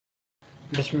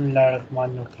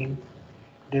Bismillahirrahmanirrahim.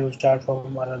 They will start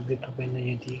from Arabiyyahtu Bayna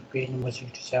Yadayk, page number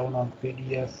 67 on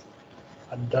PDF.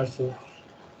 الدرس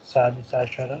السادس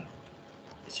عشر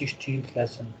 16th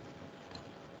lesson.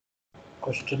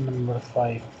 Question number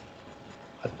 5.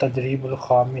 التدريب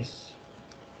الخامس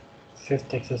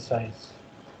 5th exercise.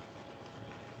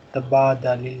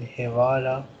 تبادل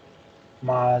الحوار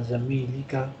مع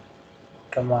زميلك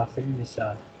كما في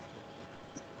المثال.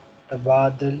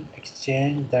 تبادل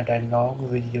exchange the dialogue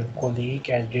with your colleague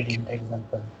as did in the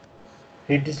example.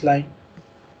 Read this line.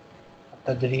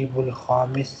 التدريب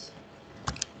الخامس.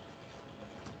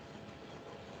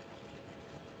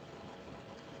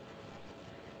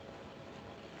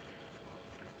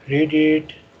 Read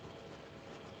it.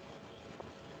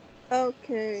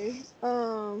 Okay.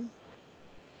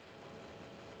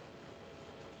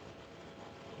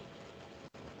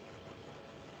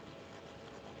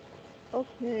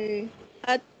 Okay.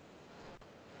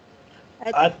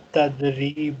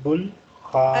 التدريب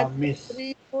الخامس.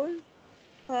 التدريب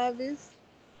الخامس.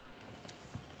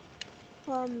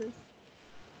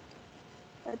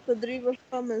 التدريب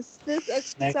الخامس. This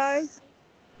exercise.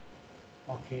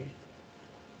 Okay.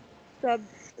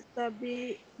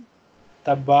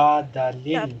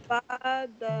 تبادل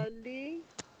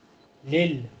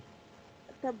لل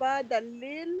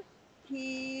تبادل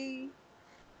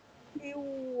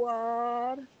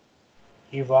حوار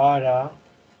حوار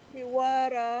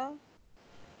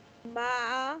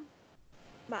مع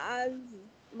مع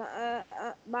مع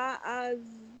مع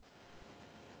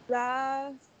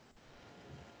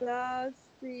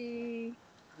أساسي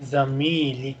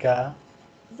زميلك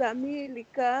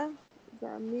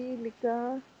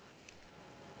زميلك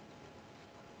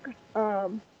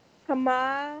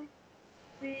كما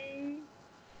في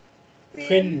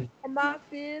في كما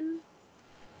في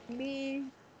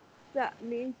المثال.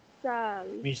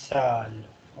 المثال.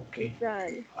 Okay.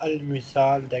 مثال.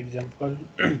 المثال, the example.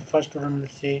 First one will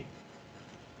say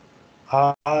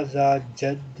هذا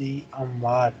جدي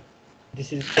عمار.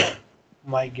 This is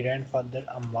my grandfather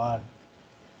Ammar.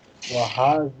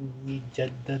 وهذه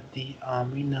جدتي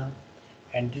آمنة.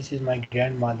 And this is my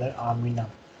grandmother Amina.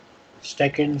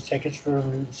 Second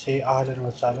student will say Ahlan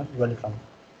wa sahlan, welcome.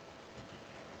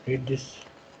 Read this.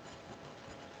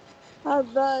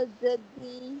 هذا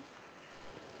جدي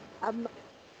عمار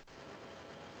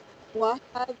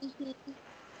وهذه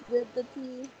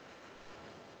جدتي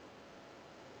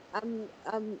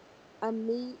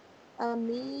أمي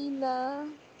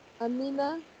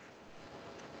أمينة.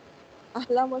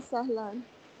 أهلا وسهلا.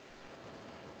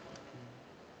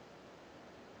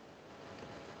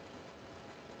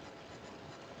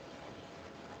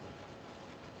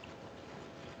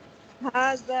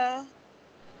 هذا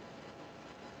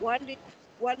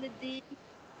ولدي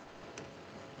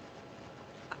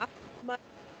أحمد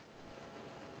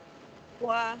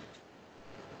وهذه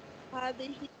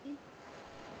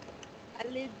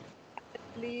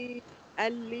الدي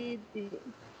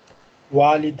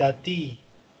والدتي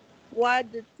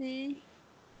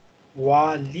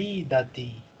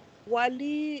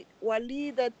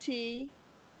والدتي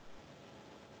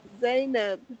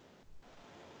زينب.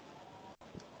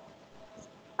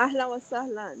 أهلا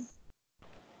وسهلا.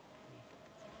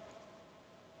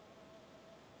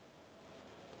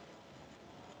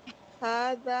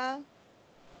 هذا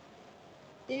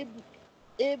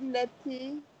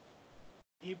ابنتي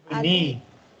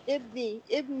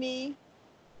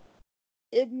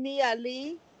ابني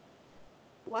علي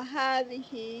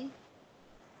وهذه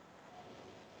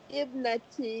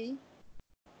ابنتي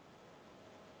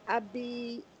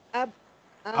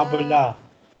أبلة.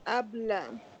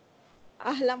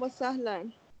 أهلا وسهلا.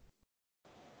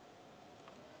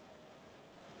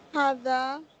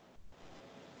 هذا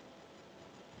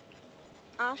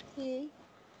أخي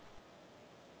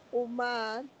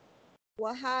عمر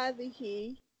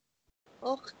وهذه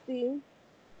أختي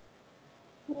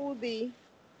هدى.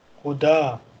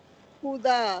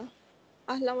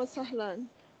 أهلا وسهلا.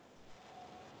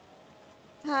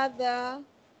 هذا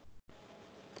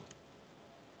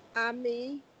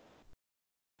عمي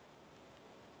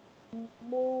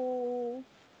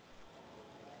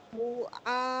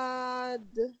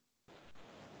معاد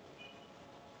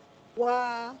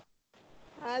وهذه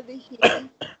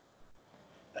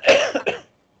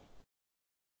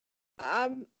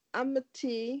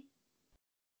أمتي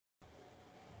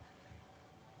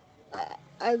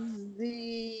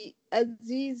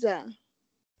عزيزة.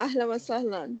 أهلا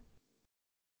وسهلا.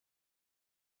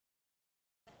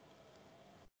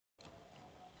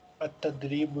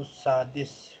 التدريب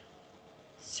السادس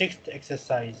 6th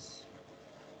exercise.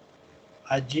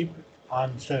 أجب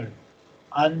answer.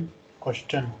 An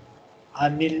question.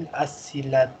 Anil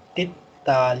asilatit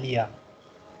talia.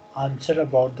 Answer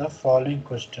about the following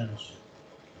questions.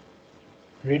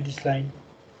 Read this line.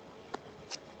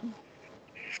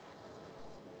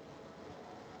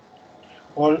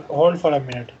 Hold for a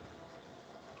minute.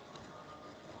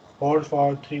 Hold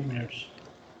for 3 minutes.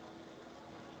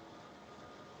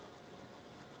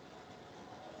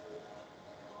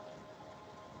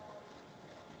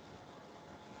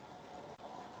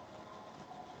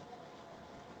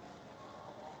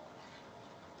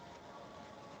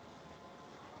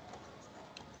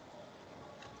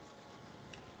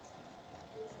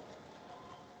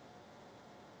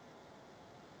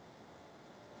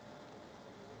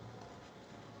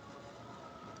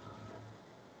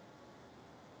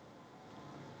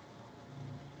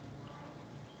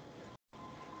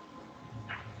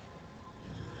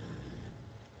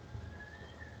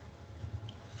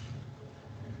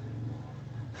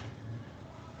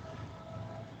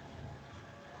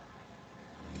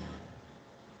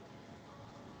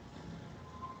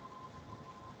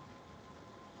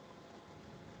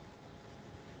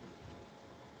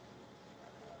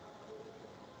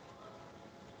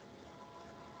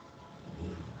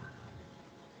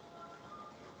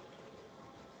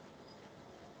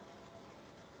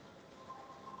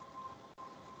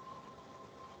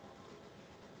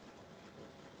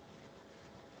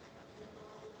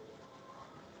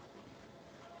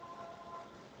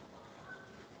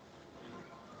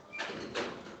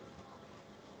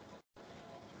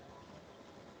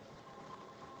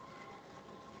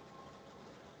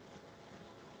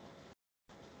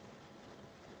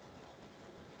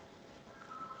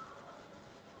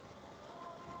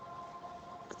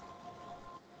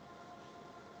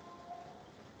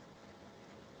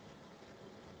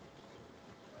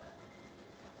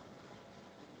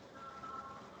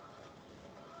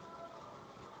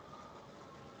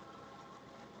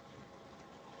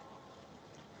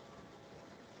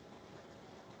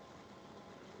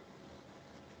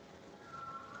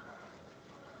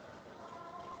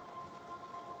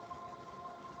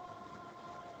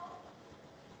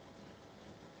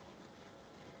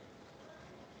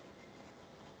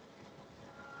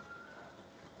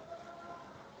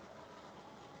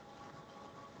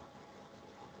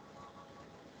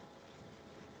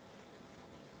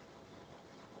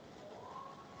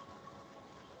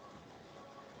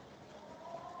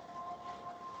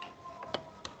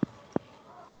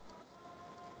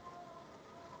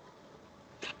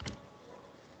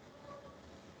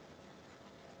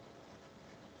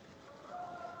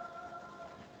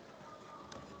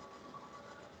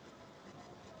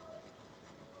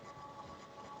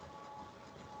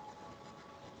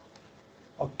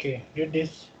 Okay, read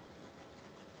this.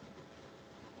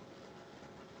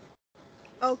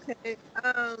 Okay.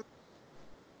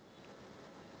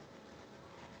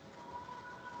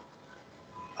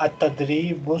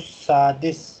 التدريب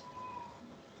السادس.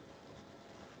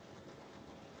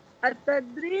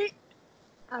 التدريب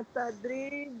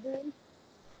التدريب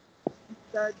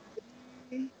التدريب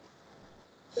التدريب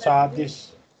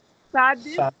سادس.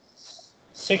 سادس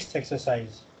Sixth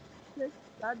exercise.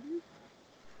 سادس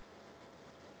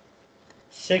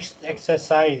Sixth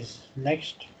exercise.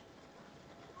 Next.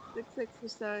 sixth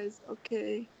exercise.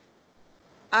 Okay.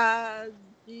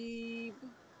 أجيب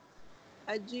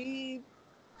أجيب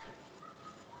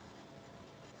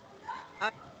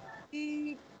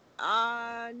أجيب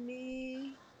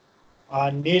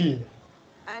Anil.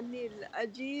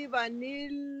 أجيب عن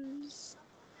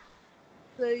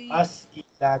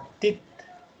Asilatit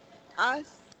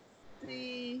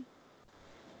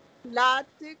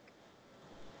السيلاتك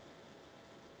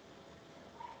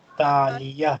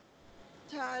talia.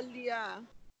 التالية.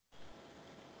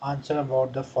 Answer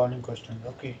about the following questions.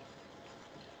 Okay.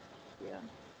 Yeah.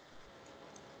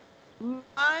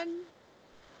 من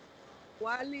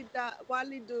والد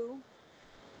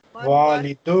من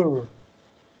Walidur.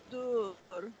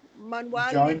 والدور من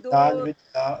Join dal والدور with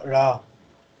ra.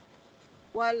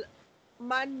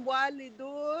 من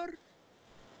والدور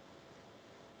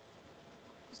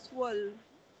رسول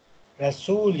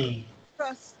Rasuli.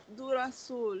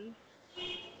 رسول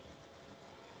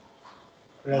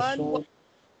من Rasul.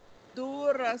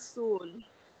 والدور رسول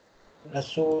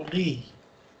Rasuli.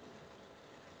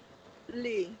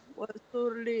 لي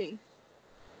ورسول لي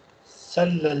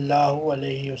Sallallahu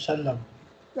alayhi wasallam.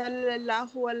 صلى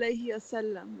الله عليه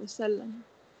وسلم.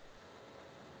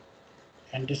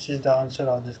 And this is the answer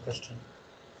of this question.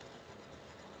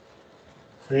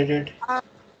 Read it.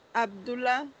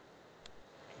 Abdullah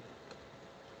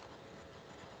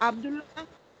Abdullah.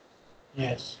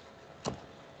 Yes.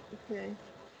 Okay.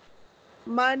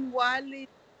 Man walid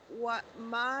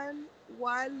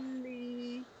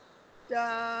والدا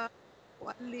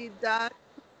والدات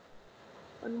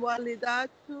والوالدات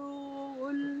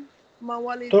Tur.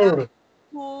 المولودات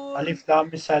Alif Lam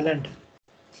is silent.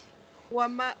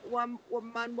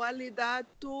 ومن والدات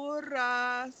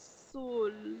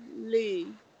رسول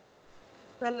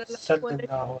صلى الله عليه Sallallahu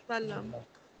Alaihi وسلم Wasallam.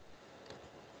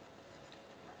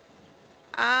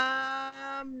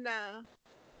 آمنة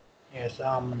Yes,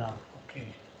 Amna. Okay.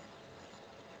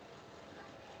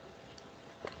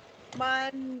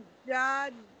 من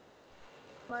جد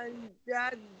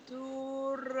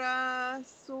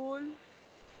الرسول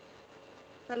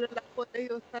صلى الله عليه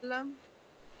وسلم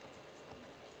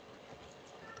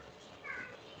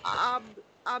عبد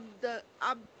عبد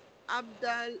عبد عبد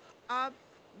عبد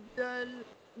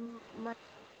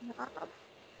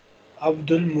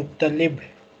Abdul Muttalib.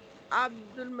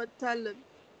 عبد المطلب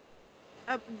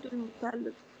عبد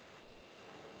المطلب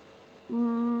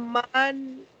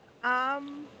من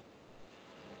أم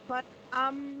من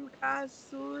أم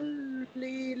رسول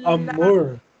الله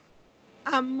Amur.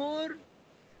 أمر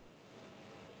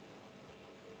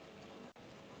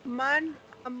من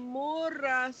أمر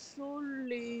رسول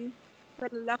صلى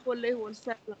الله عليه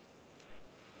وسلم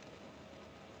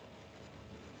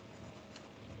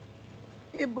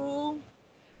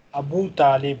Abu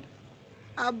Talib.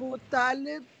 أبو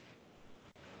طالب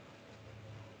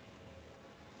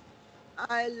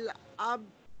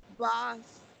العباس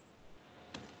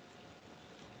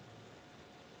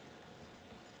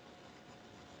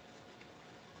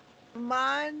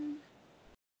من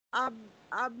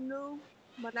أبنو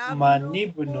من أبنو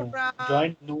Manibnu.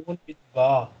 Join noon with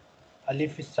Ba.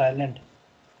 Alif is silent.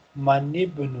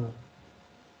 Manibnu.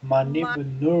 من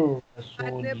Manibnu ابن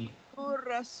Rasuli.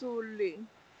 الرسول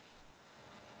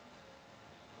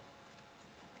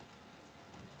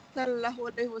صلى الله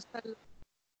عليه وسلم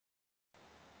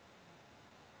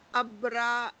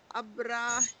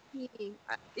إبراهيم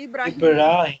إبراهيم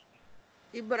Ibrahim.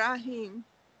 إبراهيم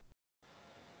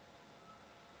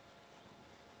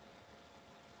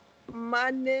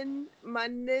منن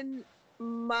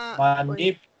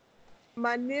Manib.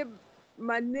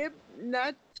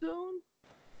 منبنة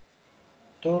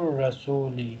Tur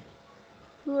Rasuli.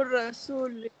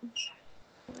 الرسول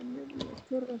منبنة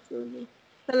الرسول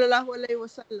صلى الله عليه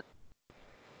وسلم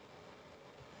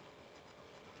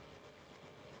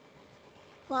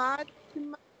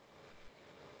فاطمة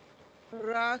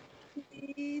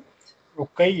ركيت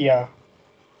Ruqayya.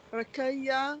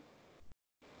 ركية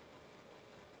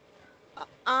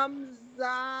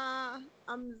أمزة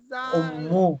أمزة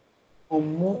Ummu.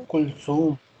 Ummu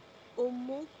Kulsum.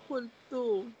 أم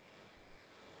كلثوم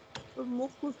أم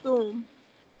كلثوم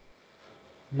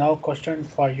Now question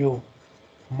for you.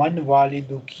 Man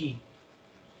waliduki.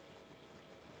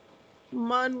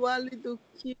 من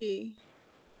والدك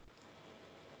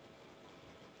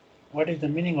What is the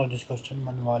meaning of this question?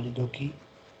 Man waliduki.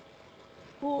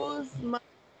 who's my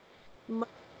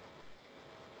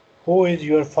Who is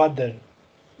your father?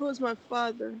 who's my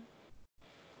father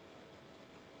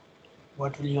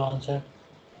What will you answer?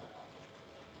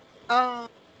 uh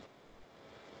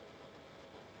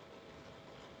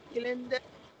Glenda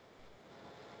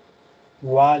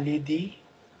Walidi.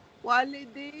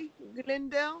 والدي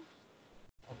Glendale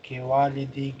Okay,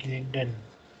 Walidi Glendon.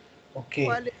 Okay.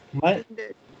 والدي Man,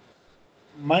 Glendale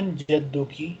man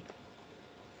jadduki.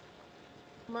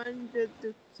 من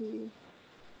جدك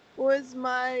who is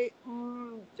my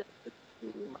جدك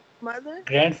my mother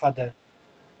Grandfather.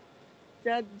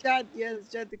 Jad yes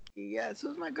جدك yes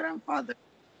who's my grandfather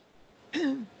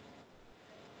Do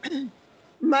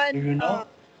من you know?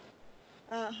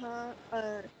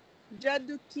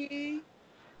 جدك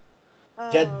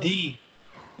Jaddi.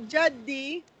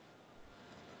 جدي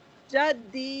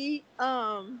جدي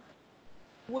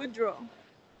Woodrow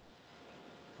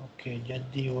Okay,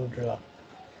 Jaddi Udra.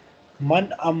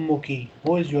 Man ammuki.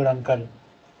 Who is your uncle?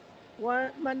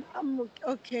 من أمك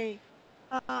okay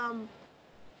um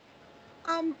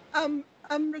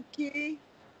أمريكي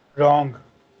Wrong.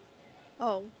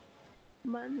 oh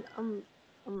من أم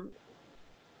أمريكي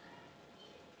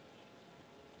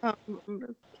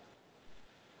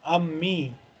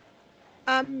Ammi.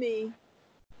 أمي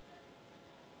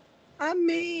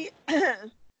أمي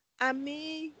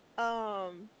أمي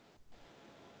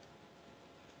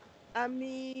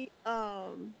أمي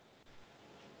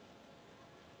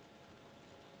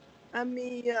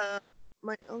أمي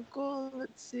my uncle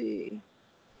let's see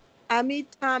أمي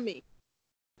Tommy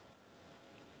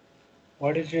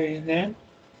What is his name?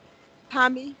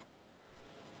 Tommy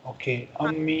Okay,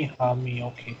 Ammi Hami.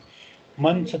 Okay.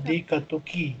 Man أمي Tommy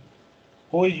Sadiqatuki.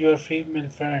 Who is your female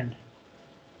friend?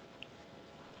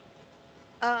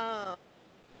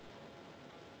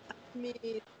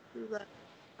 me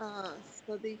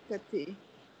صديقتي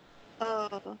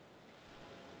uh,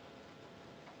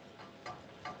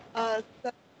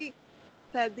 صديق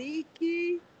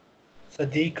صديقي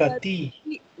صديقتي.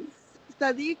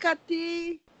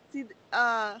 صديقتي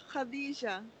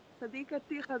خديجة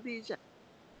صديقتي خديجة.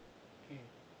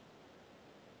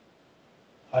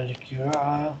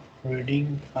 القراءة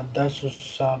reading الدرس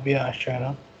السابع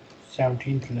عشر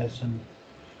 17th lesson.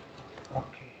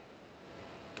 Okay.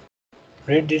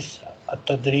 Read this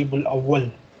التدريب الأول.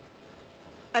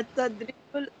 التدريب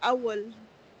الأول.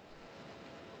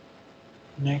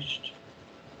 Next.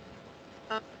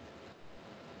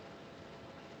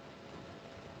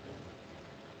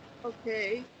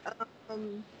 Okay.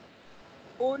 Um.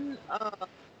 Un.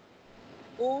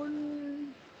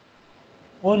 Un.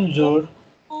 انظر.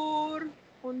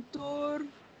 انظر.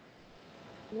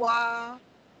 و.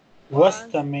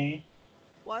 واستمع.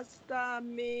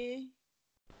 واستمع.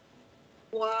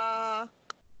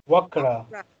 واقرأ.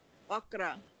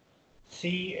 واقرأ.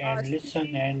 See and listen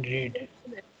See, and read.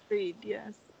 listen and read.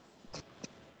 Yes.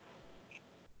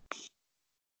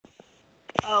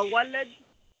 ولد.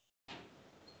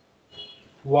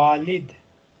 والد.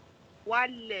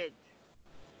 ولد.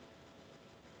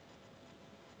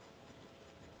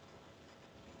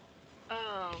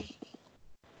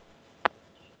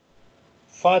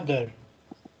 Father.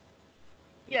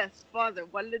 Yes, father.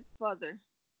 ولد father.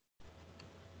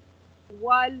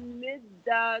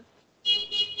 والدة.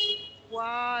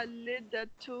 والدة.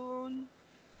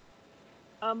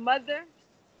 A mother.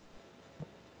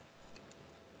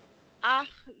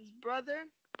 Is brother.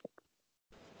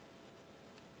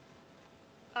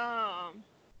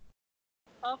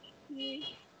 أختي.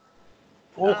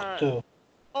 أخت.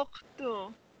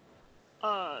 أخته.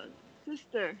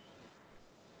 Sister.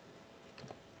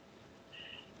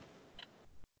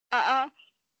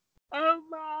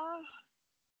 أما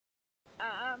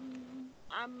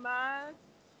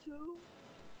أماتو.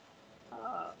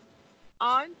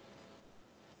 Aunt.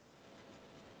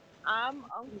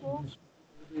 Uncle.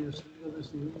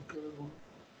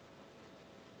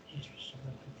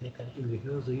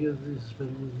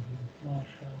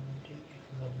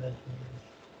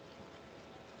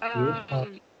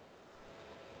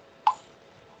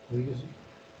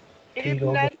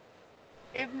 ابنة.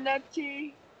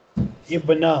 ابنتي.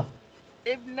 ابنة.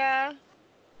 ابنة.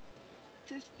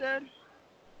 Sister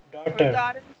or Daughter.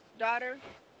 daughter. Daughter.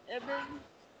 Ibn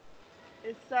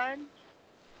is son.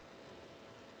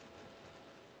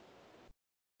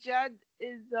 Jad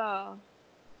is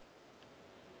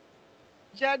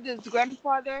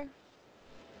grandfather.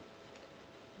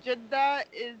 Jadda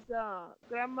is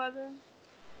grandmother.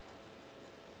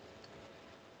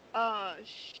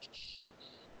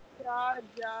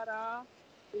 Shajara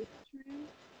is tree.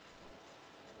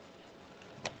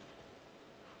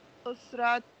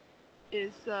 Usrat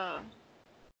is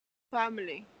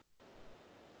family.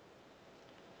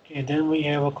 Okay, then we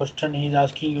have a question. He is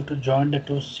asking you to join the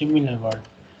two similar words.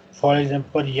 For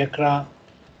example, yakra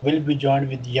will be joined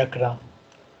with yakra.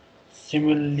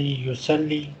 Similarly,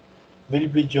 yusalli will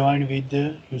be joined with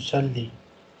yusalli.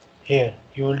 Here,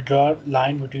 you will draw a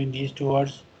line between these two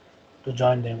words to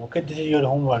join them. Okay, this is your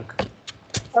homework.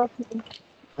 Okay.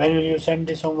 When will you send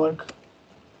this homework?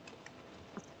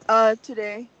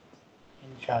 Today.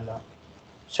 Inshallah.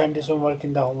 Send this homework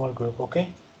in the homework group.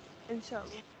 Okay.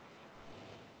 Inshallah.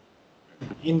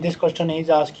 In this question, he is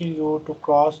asking you to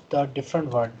cross the different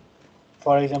word.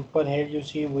 For example, here you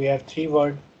see we have three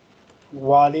words.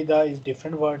 Walida is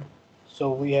different word,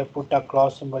 so we have put a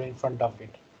cross symbol in front of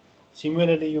it.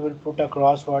 Similarly, you will put a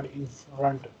cross word in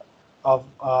front of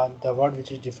the word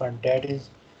which is different. That is,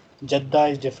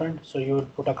 Jadda is different, so you will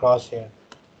put a cross here.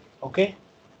 Okay?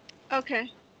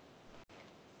 Okay.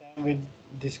 Same with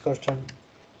this question.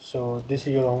 So this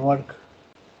is your homework.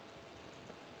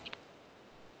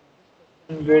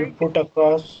 You will Very good. put a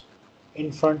cross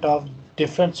in front of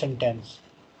different sentence.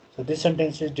 So this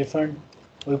sentence is different.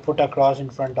 We put a cross in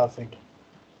front of it.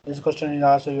 This question is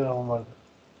also your homework.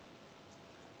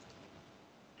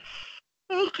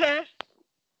 Okay.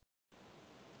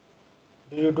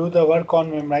 Do you do the work on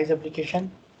memorize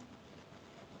application?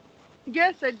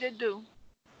 Yes, I did do.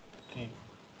 Okay.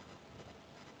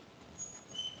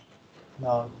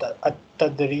 Now the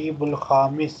at-tadribul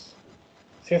khamis,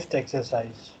 fifth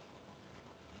exercise.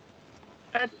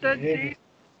 Read التدريب it.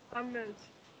 خمس.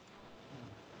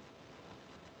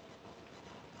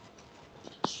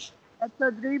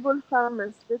 التدريب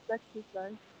الخامس. This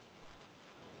exercise.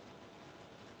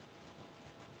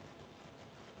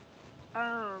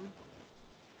 Um.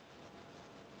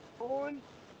 Un.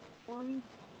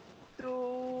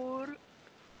 Untur.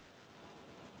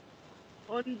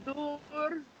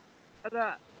 انظر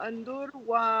انظر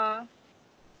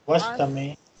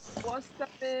واستمع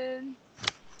واستمع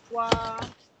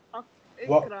واقرأ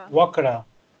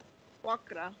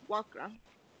واقرأ. واقرأ.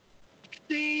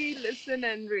 See, listen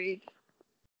and read.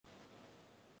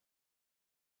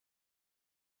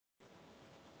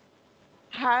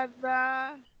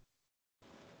 هذا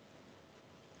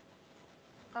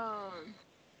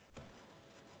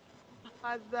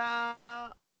هذا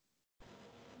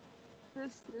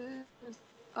this is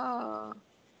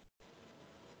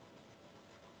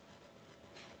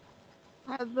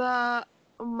هذا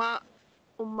أم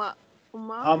أمه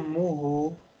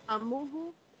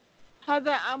أمه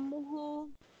هذا أمه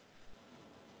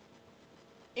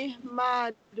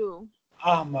أحمد.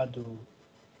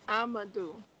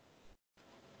 أحمد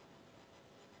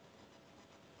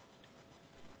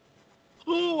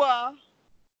هو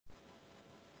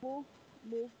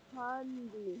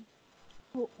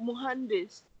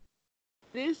مهندس.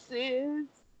 This is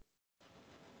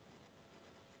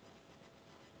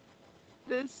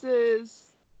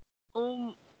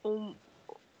أم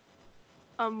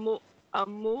أمو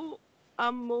أمو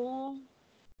أمو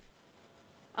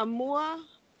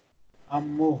أموه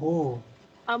أمه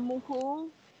أمه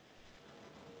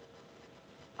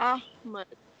Ahmed,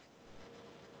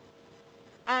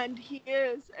 and he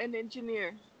is an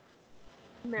engineer.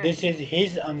 This is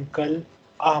his uncle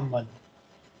Ahmad.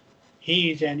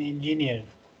 He is an engineer.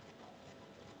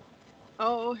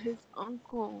 Oh, his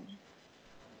uncle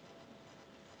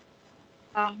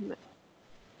Ahmed.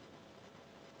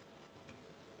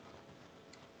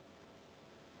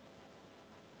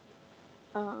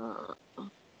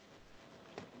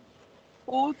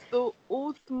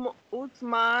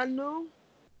 عثمان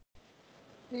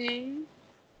في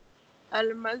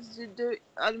المسجد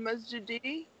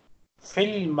في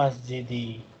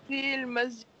المسجد. في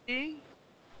المسجد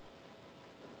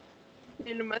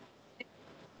في المسجد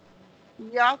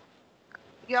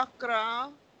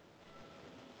يقرأ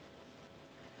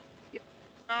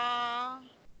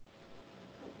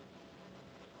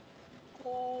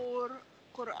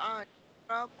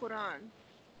قرآن.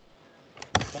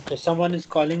 Okay, someone is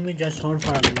calling me. Just hold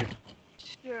for a minute.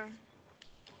 Sure.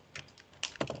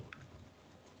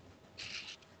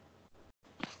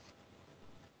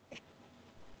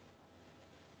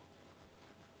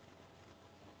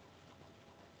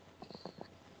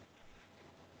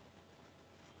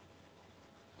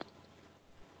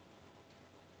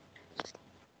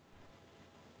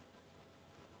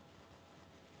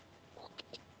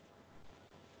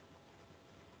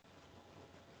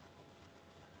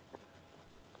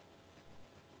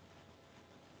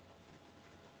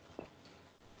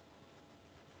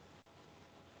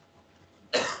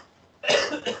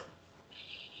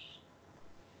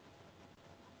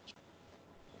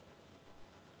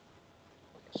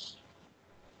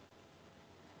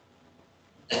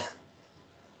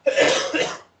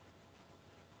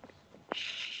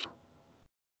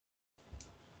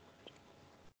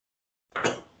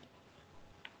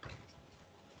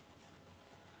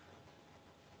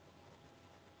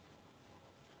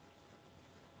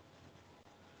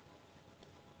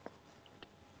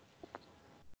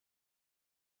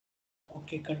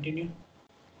 Okay, continue.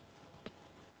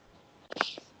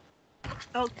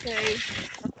 Okay.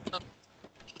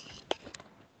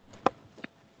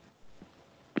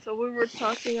 So we were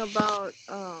talking about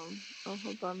oh,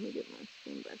 hold on, let me get my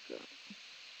screen back up.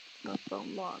 My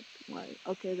phone locked. Right.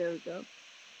 Okay, there we go.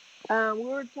 We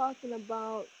were talking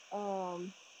about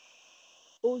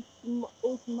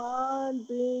Uthman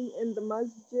being in the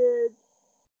masjid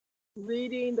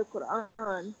reading the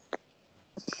Quran.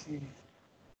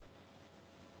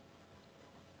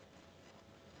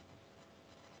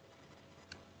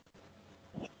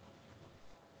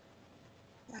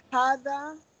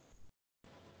 هذا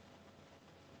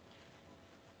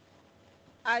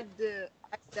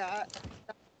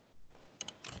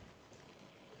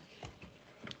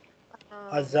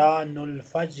أذان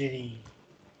الفجر.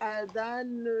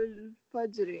 أذان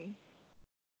الفجر.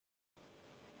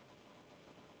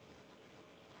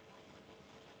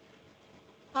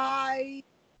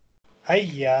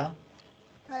 هيا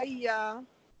هيا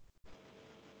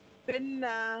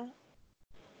بنا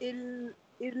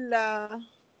إلا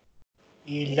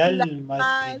إلى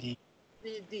المسجد.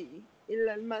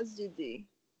 إلى المسجد.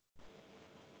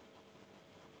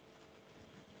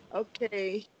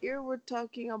 Okay, here we're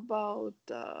talking about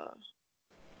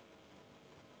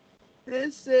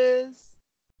this is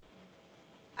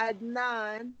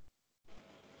Adnan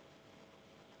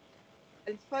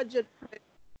al-Fajr prayer.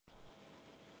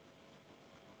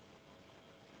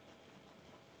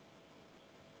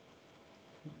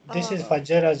 This is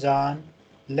Fajr Azan.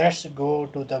 let's go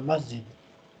to the masjid.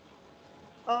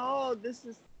 Oh, this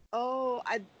is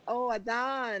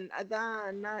Adhan,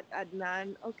 not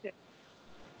Adnan. Okay,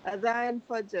 Adhan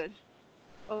Fajr.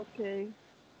 Okay,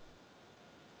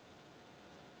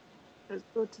 let's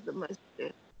go to the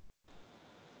masjid.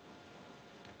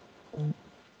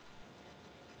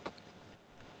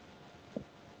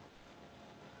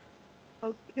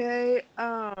 Okay,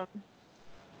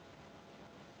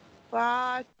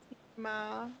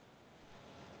 Fatima,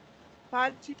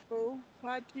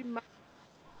 Fatima,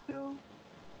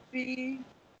 B,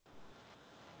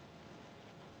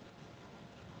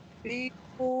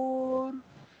 for,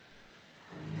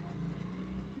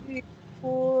 B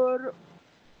for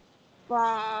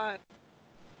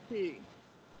Fati,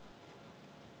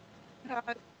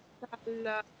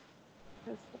 Tasalla,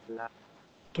 Tasalla,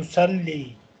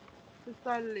 Tusalli.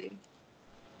 Tusalli.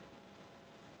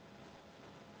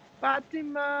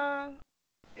 Fatima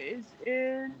is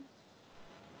in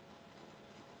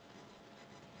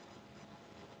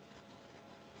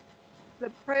the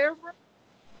prayer room.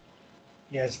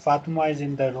 Yes, Fatima is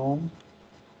in the room.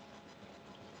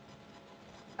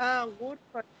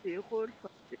 غرفتي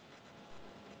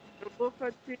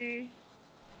غرفتي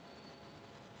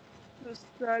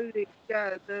تصلي.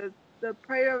 Yeah, the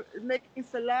prayer making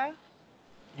salah.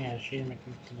 Yeah, she's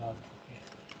making salat. Okay.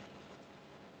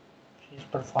 She's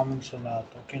performing salat.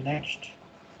 Okay, next.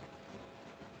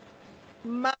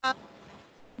 Mahmoud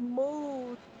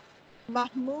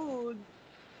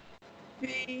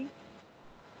في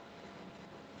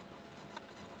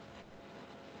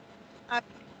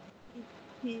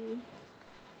بيتي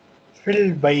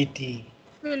Fil baiti.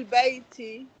 في البيت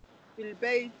في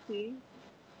البيت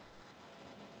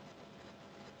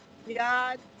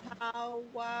يتوضأ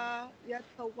توضأ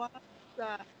يتوضأ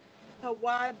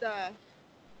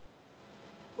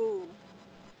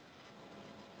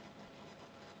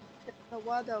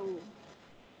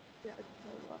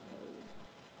يتوضأ.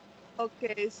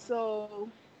 Okay, so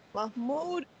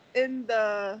Mahmoud in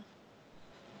the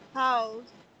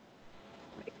house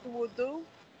making wudu.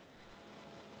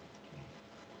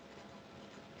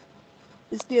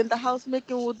 Is he in the house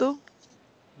making wudu?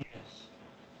 Yes.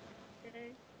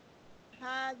 Okay.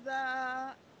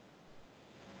 هذا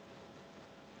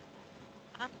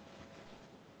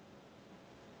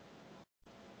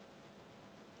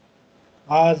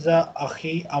Aza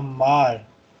akhi Ammar.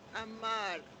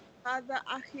 عمار. هذا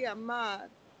أخي عمار.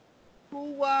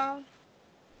 هو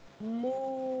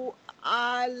معلم.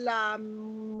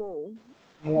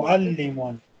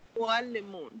 Muallimun.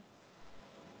 معلم.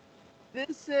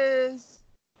 This is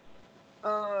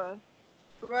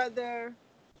brother.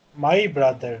 My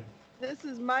brother. This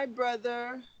is my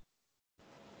brother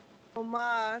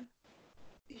Omar.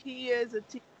 He is a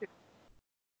teacher.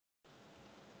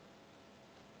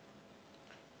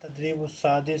 تدريب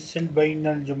السادس سل بين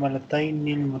الجملتين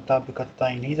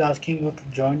المطابقتين. He's asking you to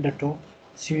join the two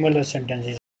similar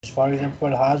sentences. For example,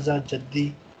 هذا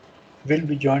جدي will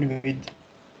be joined with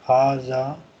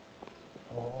هذا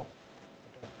or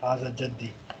هذا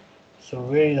جدي. So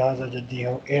where is هذا جدي?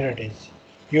 Here it is.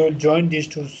 You will join these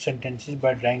two sentences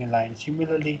by drawing a line.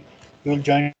 Similarly, you will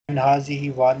join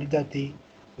هذه والدتي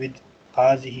with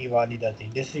هذه والدتي.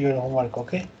 This is your homework,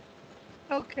 okay?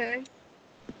 Okay.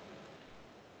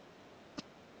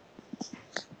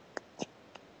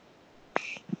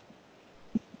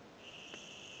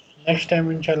 Next time,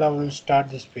 inshallah, we will start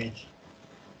this page.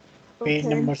 Page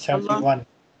Okay. number Allah. 71.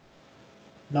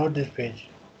 Note this page.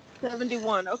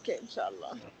 71. Okay,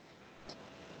 inshallah.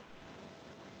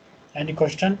 Any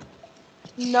question?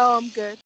 No, I'm good.